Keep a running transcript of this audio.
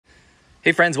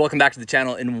Hey friends, welcome back to the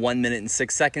channel. In 1 minute and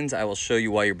 6 seconds, I will show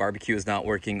you why your barbecue is not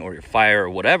working or your fire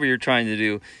or whatever you're trying to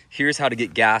do. Here's how to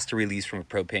get gas to release from a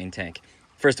propane tank.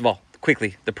 First of all,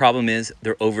 quickly, the problem is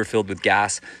they're overfilled with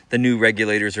gas. The new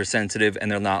regulators are sensitive and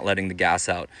they're not letting the gas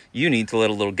out. You need to let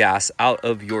a little gas out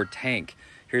of your tank.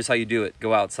 Here's how you do it.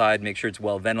 Go outside, make sure it's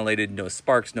well ventilated, no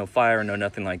sparks, no fire, no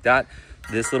nothing like that.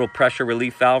 This little pressure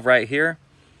relief valve right here,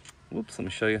 whoops, let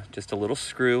me show you, just a little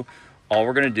screw. All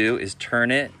we're gonna do is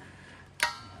turn it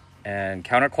and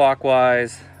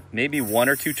counterclockwise, maybe 1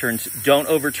 or 2 turns. Don't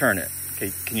overturn it.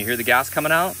 Okay, can you hear the gas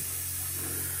coming out?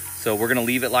 So we're gonna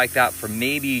leave it like that for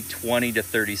maybe 20 to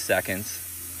 30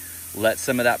 seconds. Let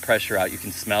some of that pressure out. You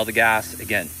can smell the gas.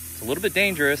 Again, it's a little bit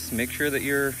dangerous. Make sure that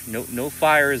no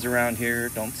fire is around here.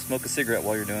 Don't smoke a cigarette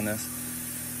while you're doing this.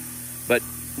 But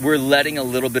we're letting a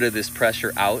little bit of this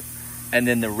pressure out, and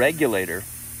then the regulator,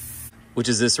 which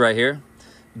is this right here,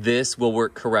 this will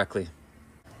work correctly.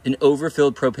 An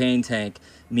overfilled propane tank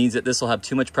means that this will have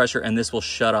too much pressure and this will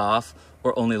shut off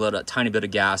or only let a tiny bit of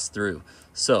gas through.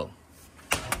 So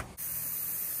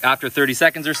after 30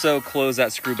 seconds or so, close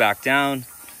that screw back down.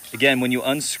 Again, when you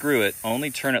unscrew it, only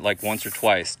turn it like once or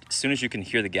twice. As soon as you can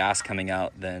hear the gas coming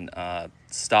out, then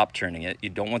stop turning it. You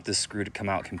don't want this screw to come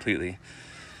out completely.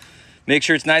 Make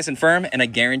sure it's nice and firm, and I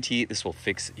guarantee this will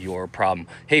fix your problem.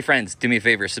 Hey friends, do me a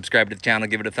favor, subscribe to the channel,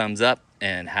 give it a thumbs up,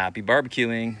 and happy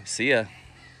barbecuing. See ya.